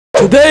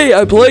Today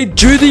I played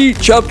Judy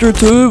Chapter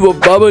 2 with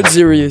Baba and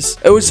Sirius.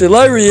 It was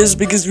hilarious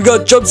because we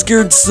got jump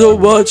scared so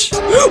much.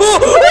 Look,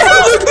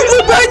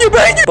 behind you.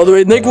 By the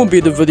way, Nick won't be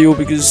in the video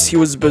because he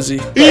was busy.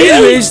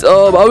 Anyways,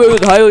 I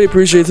would highly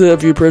appreciate it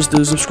if you press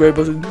the subscribe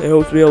button. It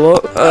helps me a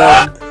lot.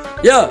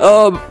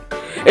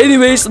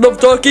 Anyways, enough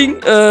talking.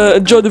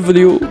 Enjoy the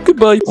video.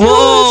 Goodbye.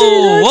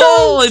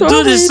 Whoa,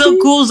 dude, it's so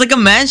cool. It's like a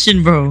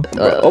mansion, bro.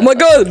 Oh my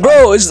god,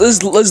 bro, it's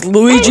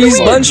Luigi's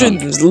mansion.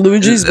 It's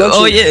Luigi's mansion.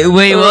 Oh yeah,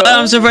 wait, what?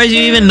 I'm surprised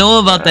you even know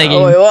about that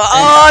game.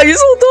 You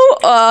so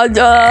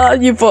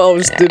dumb. You thought I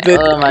was stupid.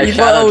 Oh my you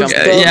thought I was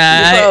dumb.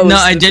 Yeah,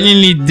 I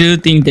genuinely do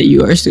think that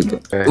you are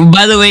stupid.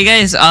 By the way,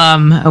 guys,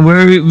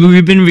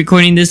 we've been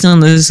recording this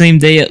on the same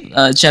day,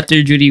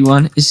 Chapter Judy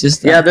 1. It's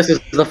just yeah, this is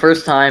the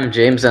first time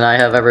James and I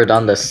have ever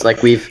done this.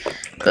 Like we've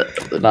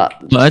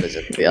not what?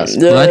 Yes.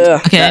 Yeah.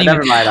 Okay, yeah, anyway.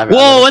 never mind.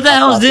 Whoa, what the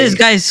hell is this,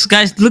 guys?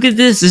 Look at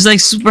this. It's like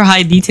super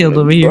high detailed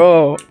over here.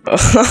 Bro.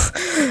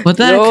 What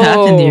the heck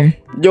happened here?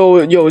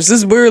 Yo, is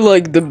this where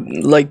like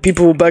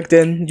people back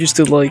then used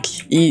to like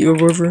eat or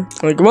whatever?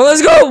 Like, come on,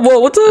 let's go. Whoa,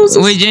 what the hell is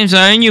this? Wait, James,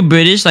 aren't you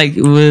British? Like,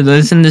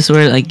 isn't this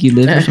where like you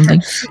live or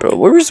something? Bro,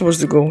 where are we supposed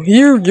to go?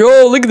 Here,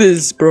 yo, look at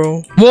this,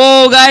 bro.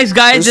 Whoa, guys,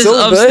 this is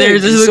so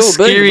upstairs. big. This looks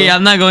so big, scary. bro.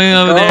 I'm not going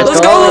over there.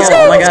 Let's go.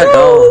 Oh my god,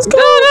 go. Let's go.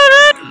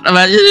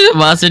 Imagine a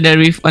monster,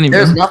 that'd be funny,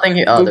 bro. There's nothing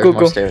here. Oh, there's Go.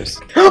 more stairs.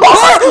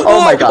 Oh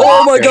my god.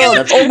 Oh my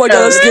god. Oh my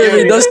god, that scared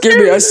me. That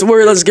scared me. I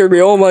swear that scared me.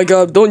 Oh my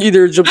god. Don't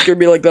either jump scare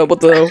me like that. What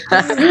the hell?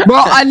 Bro,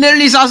 I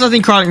literally saw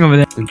something crawling over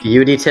there.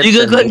 Beauty tips. You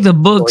look like the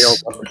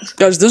books.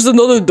 Guys, there's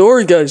another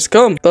door, guys.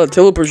 Come. That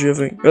teleports you, I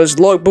think. Guys,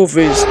 lock both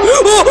ways. Oh,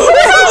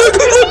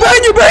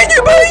 behind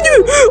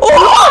you.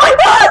 Oh my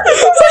god.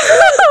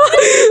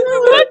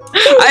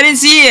 I didn't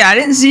see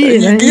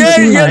it.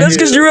 Yeah, that's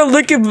because you were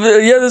looking.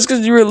 Yeah, that's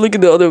because you were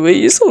looking the other way.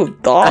 You're so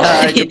dumb.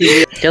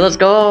 Okay, let's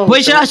go.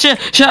 Wait, shut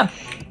up.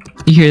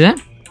 You hear that?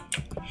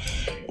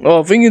 Oh,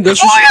 I think that's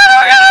just. I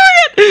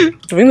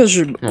think that's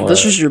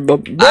just your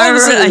bub.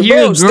 I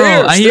hear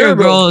a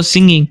girl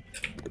singing.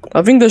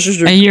 I think that's just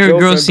your. I hear a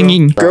girl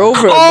singing.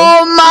 Girlfriend.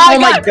 Oh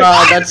my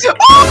god, that's.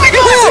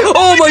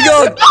 Oh my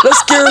god, that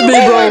scared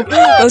me, bro.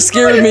 That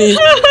scared me.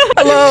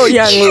 Hello,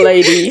 young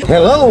lady.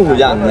 Hello,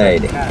 young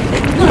lady.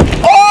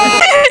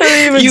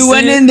 You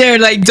went in there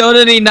like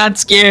totally not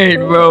scared,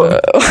 bro.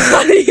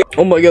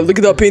 Oh my god, look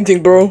at that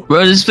painting, bro.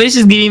 Bro, this place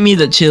is giving me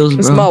the chills, bro.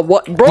 It's my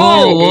what, bro?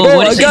 Whoa,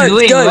 what is he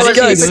doing?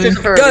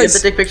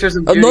 Guys,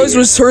 a noise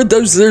was heard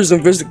downstairs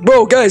in Mystic.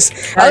 Bro, guys,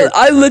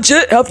 I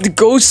legit have to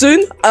go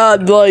soon.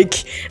 I'm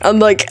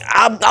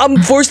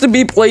forced to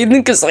be playing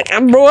because like,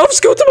 bro, I have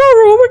school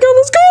tomorrow. Oh my god,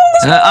 let's go.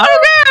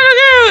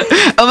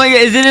 Oh my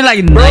god, isn't it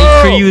like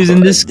night for you?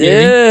 Isn't this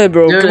scary? Yeah,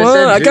 bro, dude, come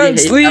on, I can't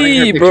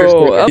sleep,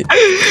 bro.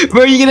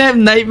 Bro, you're gonna have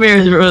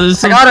nightmares, bro.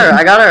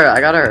 I got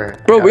her.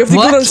 Bro, we have to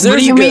go downstairs. What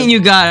do you mean you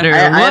got her?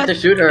 I have to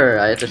shoot her.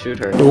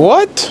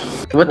 What?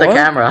 With the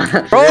camera.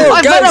 Bro,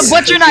 I found a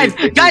butcher knife.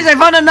 Guys, I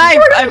found a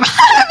knife.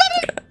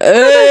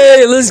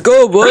 Hey, let's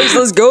go, boys.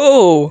 Let's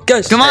go.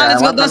 Guys, come on,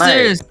 let's go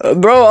downstairs.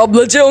 Bro, I'm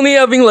legit only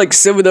having like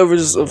 7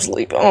 hours of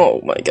sleep.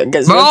 Oh my god,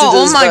 guys. Bro,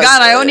 oh my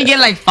god, I only get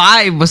like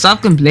 5. But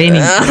stop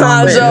complaining.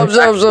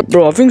 Stop.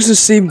 Bro, I think it's the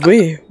same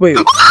way. Wait,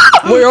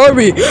 where are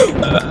we?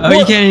 Oh,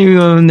 you can't even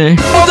go in there.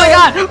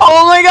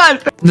 Oh my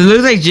god. They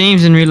look like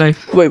James in real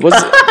life. Wait, what's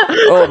it?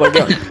 Oh my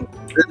god.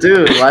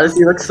 Dude, why does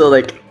he look so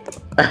like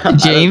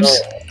James?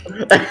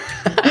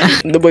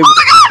 No, wait.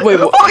 Oh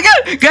my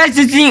god! Guys,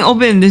 this thing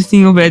open. I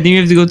think we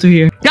have to go through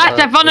here. Guys,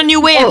 I found a new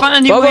way.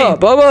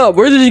 Baba,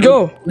 where did you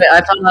go? Wait,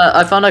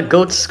 I found a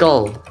goat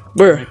skull.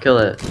 Where? Kill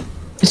it.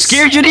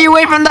 Scared Judy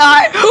away from the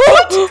eye.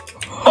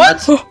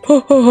 What?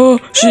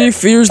 She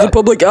fears the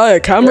public eye. A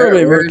camera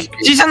may work.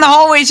 She's in the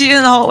hallway.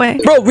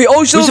 Bro, we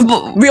all should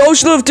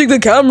have taken the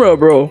camera,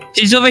 bro.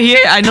 She's over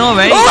here. I know,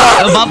 right?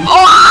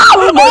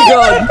 Oh my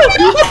god.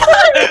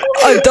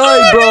 I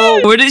died,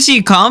 bro. Where did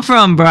she come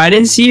from, bro? I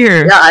didn't see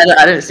her. Yeah,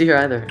 I didn't see her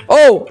either.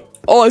 Oh,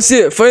 I see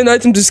it. Find an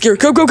item to scare.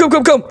 Come.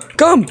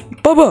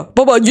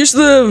 Baba, use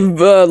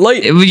the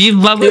light.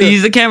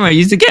 Use the camera.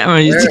 Use the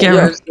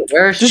camera.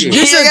 Where is she?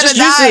 Just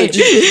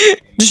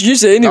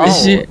use it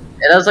anyway.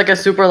 It has like a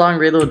super long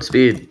reload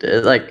speed. It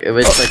was like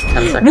 10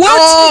 seconds.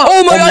 What?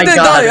 Oh my god,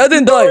 I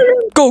didn't die.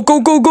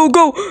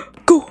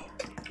 Go.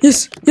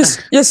 Yes.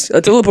 I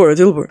teleport.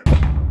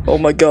 Oh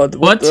my god.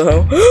 What the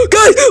hell?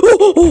 Guys!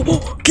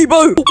 Oh, keep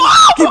out. Oh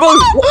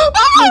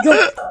my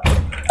god.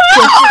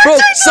 Bro,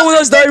 someone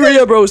has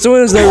diarrhea, bro.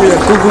 Go.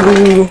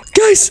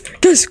 Guys,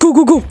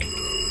 go.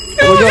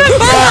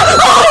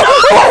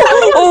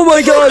 Oh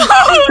my god.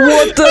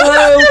 What the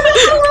hell?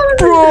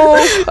 Bro,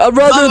 I'd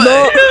rather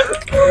not.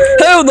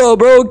 Hell no,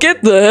 bro.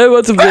 Get the hell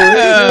out of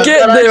there.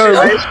 Get there.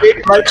 I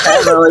shake my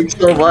camera like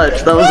so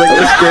much. That was like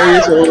the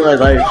scariest moment of my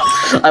life.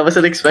 I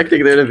wasn't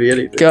expecting there to be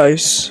anything.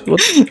 Guys,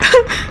 what?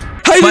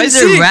 Hide Why and is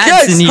there seek, rats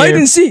guys! in here? Hide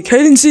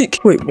and seek.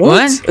 Wait,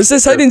 what? It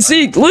says hide and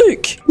seek.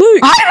 Look.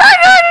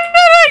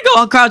 Hide.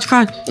 Go, crouch.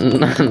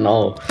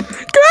 No.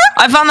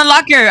 I found the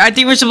locker. I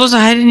think we're supposed to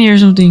hide in here or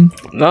something.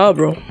 Nah,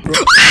 bro.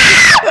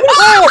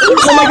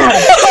 Oh my god!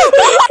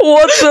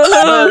 What the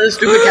hell? This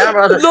stupid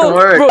camera doesn't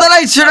work. bro. The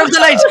lights, turn off the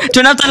lights.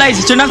 Turn off the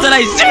lights. Turn off the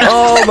lights.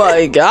 Oh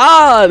my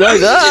god, I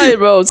died,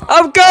 bro.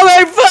 I'm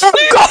coming, fuck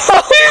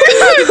off.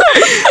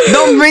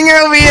 Don't bring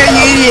her over here,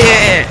 you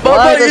idiot.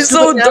 Baba, the you're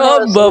so stupid camera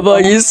dumb, is so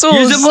Baba. dumb. You're so.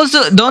 You're supposed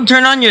to don't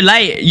turn on your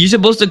light. You're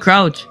supposed to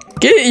crouch.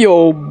 Get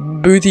your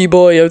booty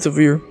boy out of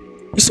here.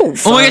 You're so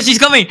fat. Oh my god, she's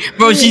coming,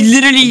 bro. She's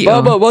literally.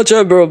 Baba, watch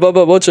out, bro.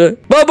 Baba, watch out.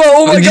 Baba,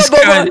 oh my god, just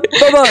Baba. cried.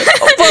 Baba,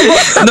 oh,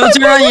 Baba. Don't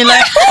turn on your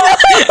light.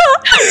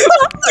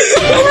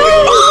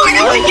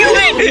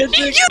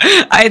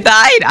 I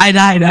died.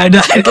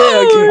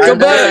 Okay, come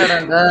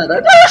back.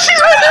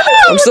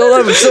 I'm still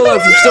alive.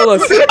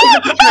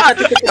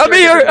 I'm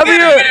here.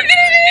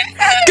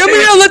 Come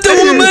here,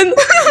 little woman.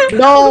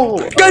 No!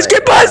 Guys,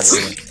 get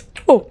past.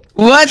 Oh,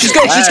 What? she's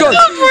gone.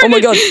 Oh my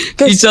god. She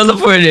Guys,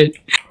 teleported.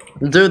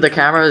 Dude, the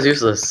camera is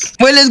useless.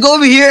 Wait, let's go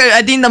over here.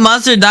 I think the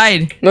monster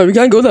died. no, we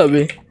can't go that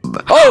way.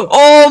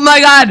 Oh my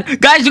god.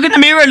 Guys, look in the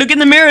mirror. Look in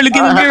the mirror.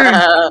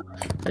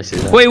 I see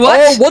that. Wait, what?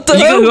 Oh, what the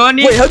You hell? can go on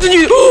here? Wait, how did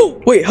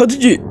you? Wait, how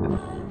did you?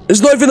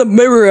 It's not even a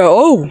mirror at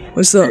all.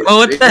 What's that? Oh,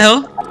 what the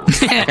hell?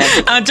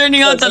 I'm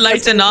turning out the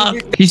lights and off.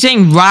 He's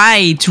saying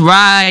right,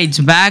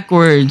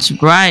 backwards,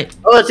 right.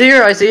 Oh, it's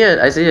here. I see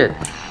it.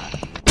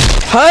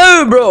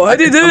 How, bro? How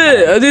do you do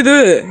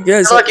it?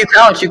 Guys, Look, you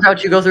crouch,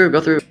 you go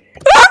through.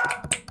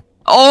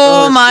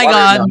 Oh there's my water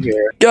god. down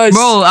here. guys.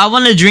 Bro, I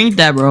want to drink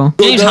that, bro.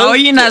 James, how are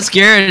you not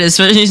scared?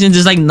 Especially since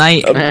it's like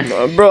night.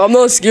 Bro, I'm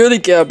not a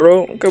scaredy cat,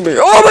 bro. Come here.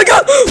 Oh my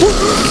god!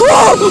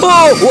 Oh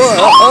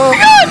my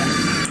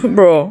god!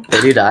 Bro.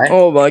 Did you die?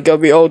 Oh my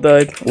god, we all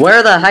died.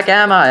 Where the heck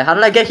am I? How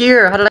did I get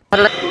here? How did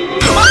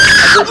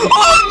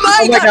Oh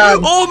my god!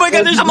 Oh my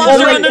god! There's a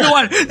monster under the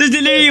water. There's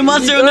literally a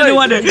monster under the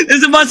water.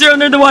 There's a monster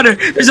under the water.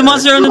 There's a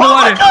monster under the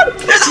water.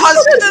 There's a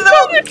monster under the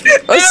water.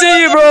 I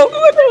see you, bro.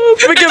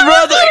 Freaking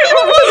run!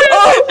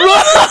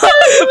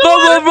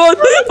 Oh, run!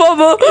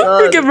 Baba,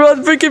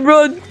 freaking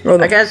run!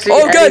 I can't see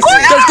Oh, guys,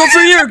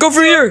 anything. go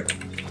for here.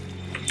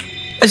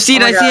 I see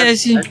it. Oh my I God.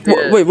 see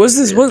it. Wait, what's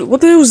this?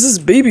 What the hell is this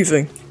baby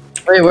thing?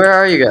 Wait, where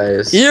are you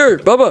guys? Here,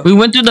 Baba. We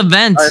went through the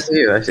vents. I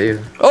see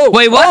you. Oh,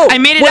 Wait, what? oh, I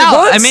made it wait, out.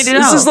 what? I made it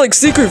This out. is like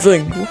secret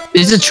thing.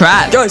 It's a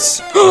trap.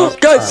 Guys,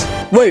 guys,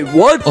 wait,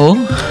 what? Oh.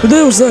 What the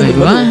hell was that in Wait, the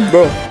middle? what?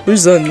 Bro,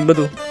 who's that in the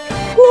middle?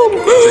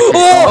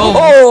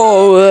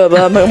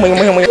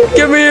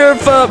 Give me your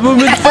fat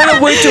woman. Find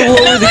a way to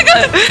lower the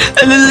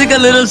It looks like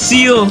a little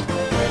seal.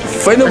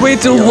 Find a way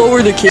to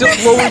lower the cage.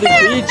 Lower the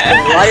cage.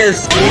 Why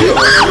is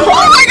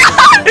Oh my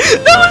god!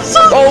 That was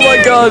so Oh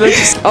my god,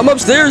 I'm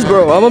upstairs,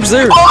 bro. I'm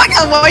upstairs. Oh my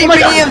god, why are you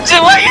bringing him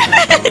to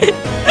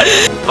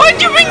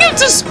why'd you bring him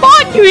to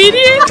spawn, you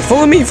idiot?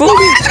 Follow me. It's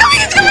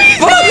coming!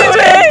 Follow me.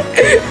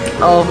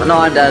 Oh no,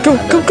 I'm dead. Go.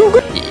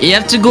 You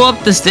have to go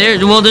up the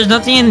stairs. Well, there's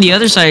nothing in the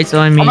other side, so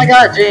I mean. Oh my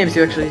god, James,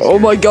 you actually. Oh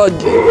my god.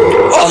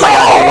 Oh my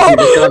god,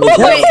 James, you just got me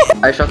Wait.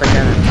 killed. I shot the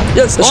cannon.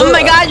 Yes. Oh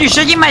my god, you're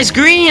shaking my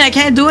screen. I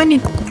can't do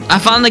anything. I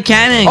found the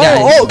cannon, guys.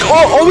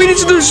 All we need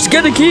to do is just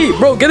get a key,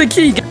 bro. Get a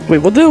key. Wait,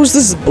 what the hell is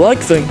this black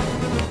thing?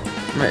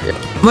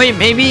 Wait,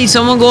 maybe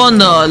someone go on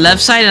the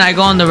left side and I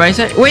go on the right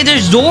side. Wait,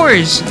 there's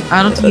doors.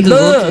 I don't think you can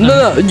go to them.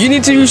 No. You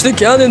need to use the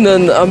cannon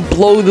and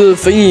blow the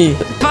thingy.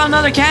 Found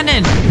another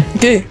cannon.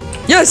 Okay.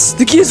 Yes,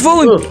 the key is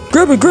falling.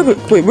 Grab it.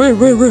 Wait, where?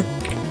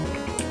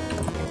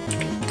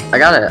 I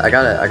got it. I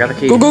got the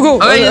key. Go.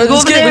 Alright, let's go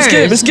over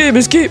there.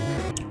 Escape.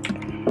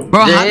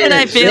 Bro, how did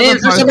I fail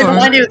James, the there's something parkour?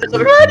 behind you.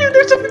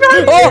 There's something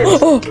behind you.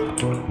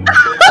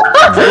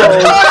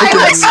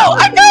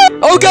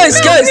 Oh,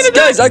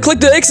 guys, I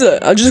clicked the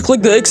exit. I just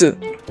clicked the exit.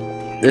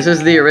 This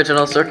is the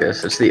original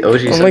circus. It's the OG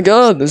circus. Oh my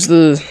god,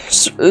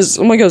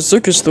 oh my god,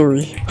 circus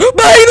story.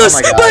 Behind us!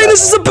 my God. Behind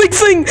us is a big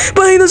thing!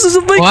 Behind us is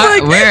a big What?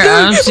 thing! Where?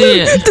 I don't see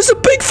it. There's a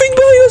big thing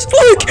behind us!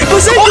 Look!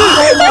 Beside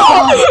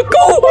you!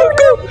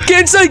 Go!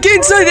 Get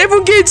inside!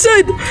 Everyone get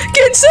inside!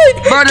 Get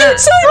inside! Bro, Get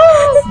inside!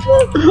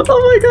 Oh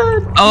my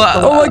god.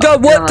 Oh my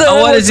god, what the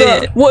hell what is is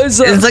that? it? What is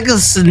that? It's like a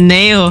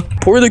snail.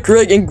 Pour the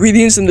correct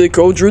ingredients in the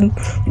cauldron.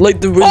 Light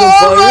the wood on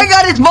Oh fire. my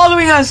god, it's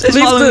following us. It's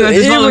Leave following the us.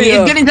 It's following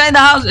area. us. It's getting inside the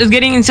house. It's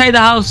getting inside the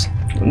house.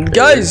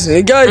 Guys,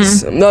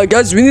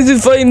 we need to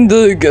find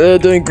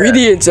the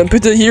ingredients and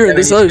put it here in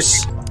this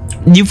house.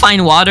 You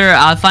find water,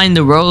 I'll find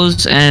the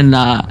rose, and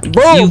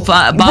Bro, you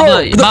find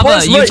bro, the Baba,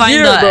 buzz you right find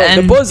here, the bro.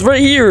 end. The buzz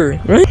right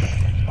here, right?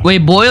 Wait,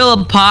 boil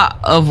a pot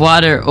of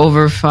water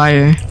over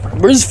fire.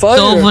 Where's fire?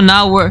 Stove will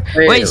not work.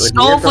 Wait, Wait, we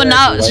stove have to will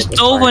not. light the Stove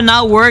fire. will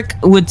not work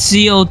with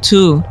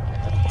CO2.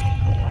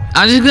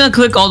 I'm just gonna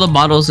click all the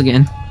bottles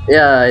again.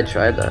 Yeah, I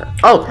tried that.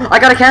 Oh, I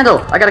got a candle.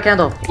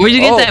 Where'd you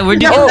get that?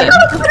 Where'd you get that?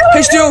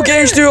 H2O,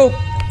 okay, H2O.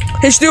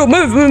 H2O,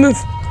 move.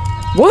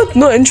 What?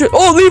 Not interested.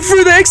 Oh, leave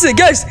through the exit,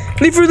 guys.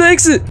 Leave through the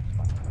exit.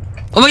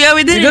 Oh my god,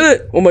 we You did did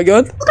it! it. Oh my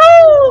god. Let's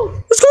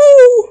go. Let's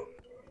go.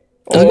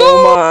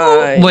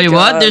 Oh my Wait, god.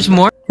 what? There's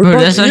more? We're Bro,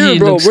 back that's here, actually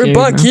bro. looks We're scary,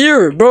 back bro.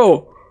 here,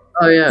 bro.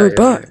 Oh yeah. We're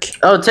back.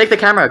 Oh, take the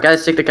camera,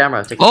 guys. Take the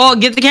camera. Oh,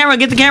 get the camera.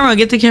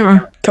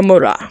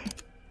 Camera.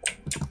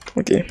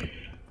 Okay.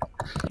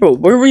 Bro,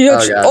 where are we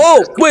actually?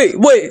 Oh,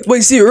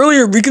 wait. See,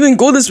 earlier we couldn't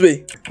go this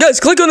way. Guys,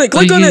 click on it.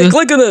 Click on it.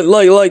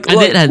 Like. I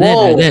did.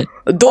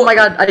 Oh my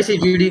god, I see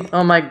Judy.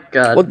 Oh my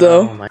god. What the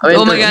hell?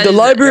 Oh my god. The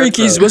library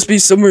keys must be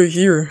somewhere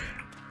here.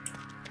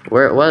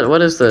 Where?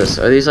 What is this?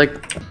 Are these like?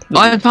 Oh,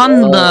 I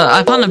found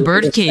a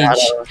bird cage.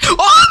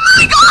 Oh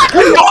my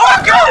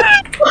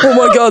god! Oh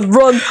my god!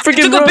 Run!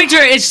 Freaking Took run! a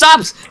picture. It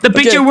stops. The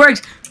picture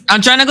works.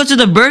 I'm trying to go to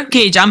the bird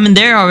cage. I'm in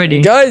there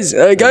already. Guys,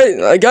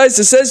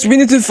 it says we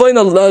need to find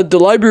the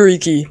library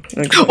key.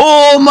 Okay.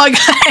 Oh my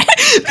god!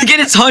 Look at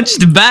its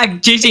hunched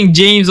back chasing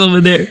James over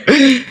there.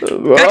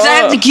 Guys, I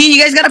have the key.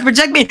 You guys gotta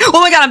protect me.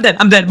 Oh my god,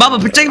 I'm dead. Baba,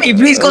 protect me,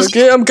 please. Go.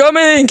 Okay, I'm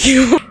coming.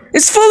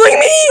 It's following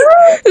me.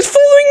 It's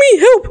following me.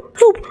 Help!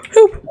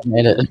 I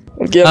made it.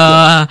 Okay,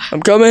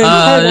 I'm coming.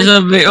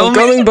 I'm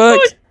coming back.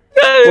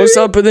 What's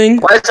happening?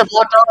 Why is it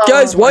blocked off?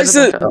 Guys, why is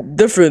it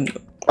different?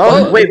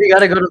 Oh wait, we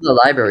gotta go to the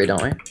library,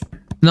 don't we?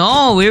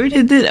 No, we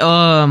already did.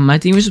 I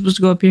think we're supposed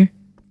to go up here.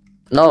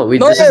 No,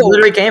 this is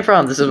literally came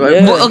from. This is where.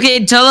 Yeah. Well,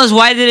 okay, tell us,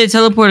 why did it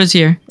teleport us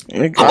here?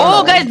 Okay.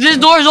 Oh, guys, this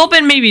door's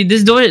open. Maybe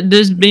this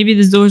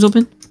door's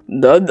open.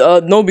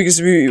 No,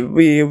 because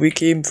we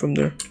came from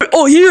there.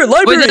 Oh, here,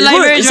 library. Wait, the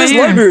library Look, it is says right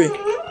here. library.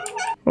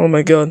 Oh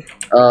my god.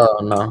 Oh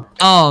no.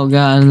 Oh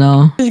god,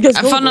 no. You guys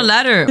I go, found a bro.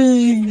 ladder.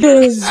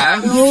 Yes. I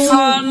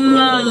found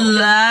a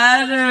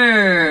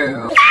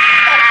ladder.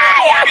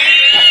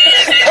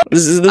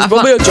 This is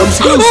probably a jump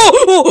scare.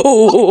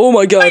 Oh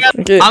my god.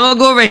 Okay. I'm gonna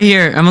go right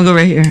here.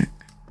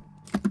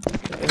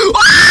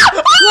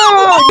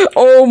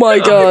 Oh my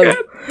god.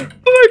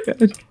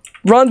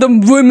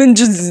 Random women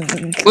just.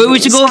 Wait, we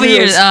should go over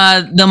here.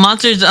 The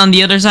monster's on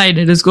the other side.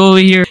 Let's go over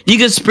here. You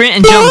can sprint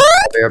and jump.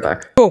 We're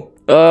back. Go.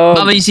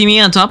 Baba, you see me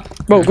on top?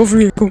 Bro, go for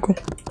here. Go.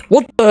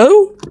 What the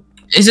hell?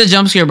 It's a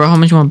jump scare, bro. How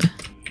much you want?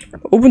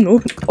 Open.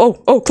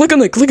 Oh, click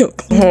on it.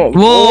 Oh,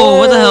 Whoa,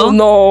 what the hell?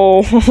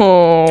 No.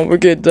 We're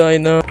gonna die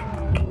now.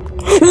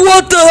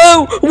 What the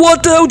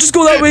hell? Just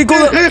go that way. Go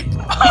that way.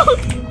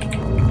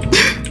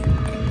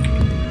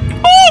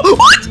 Oh,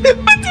 what?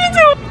 What did you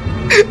do?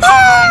 Oh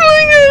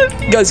my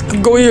god. Guys,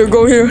 go here.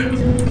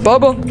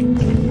 Baba.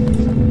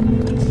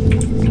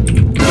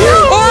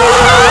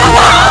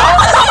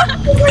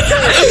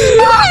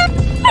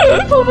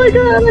 Oh my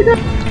god.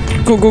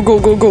 Go.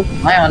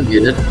 Am I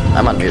unmuted?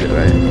 I'm unmuted,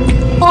 right?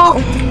 Go.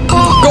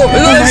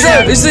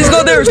 It's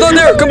not there.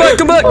 Come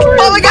back.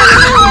 Oh my god.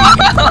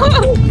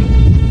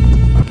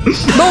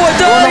 No, I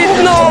died.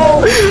 No.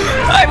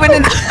 I went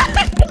in.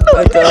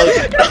 I died.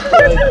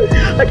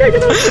 I can't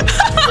get out.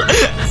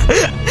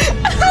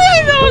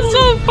 That was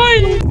so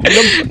funny.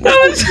 That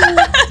was.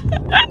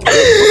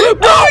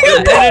 Oh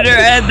my god, editor,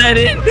 add that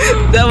in.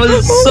 That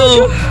was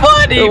so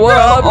funny, What bro.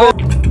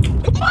 happened?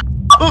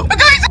 Oh,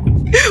 guys.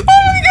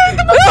 Oh my god.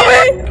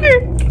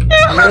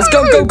 Let's go.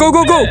 Go.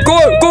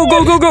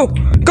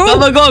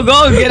 Baba, go.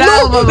 Get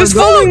out, Baba. It's go.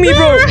 following me,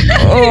 bro.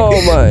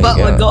 Oh my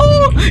Baba, god. go.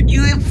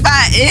 You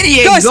fat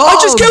idiot. Guys, go. I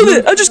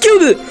just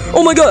killed it.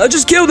 Oh my god, I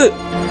just killed it.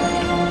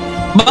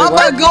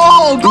 Baba,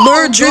 go.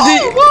 Bird Judy.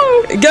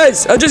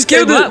 Guys, I just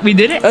killed Wait, it. what? We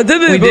did it? I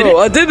did it, We bro. did it?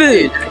 I did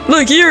it.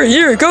 Look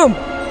here, come.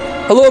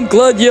 Hello, I'm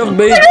glad you have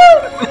made it.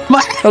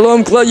 Hello,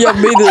 I'm glad you have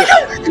made it.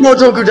 No,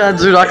 don't go down.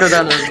 Do not go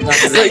down. I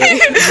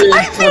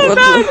fell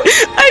down.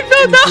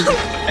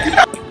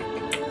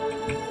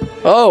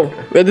 Oh,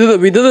 we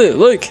did it.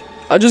 Look,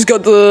 I just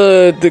got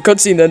the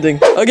cutscene ending.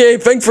 Okay,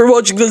 thanks for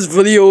watching this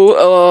video.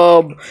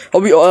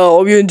 Hope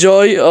you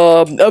enjoy.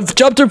 If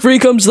chapter 3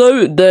 comes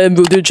out, then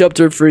we'll do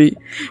chapter 3.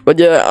 But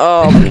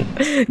yeah,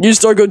 you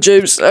start go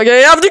James.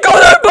 Okay, I have to go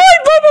there. Bye.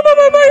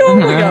 Oh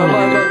my god.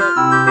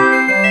 Bye.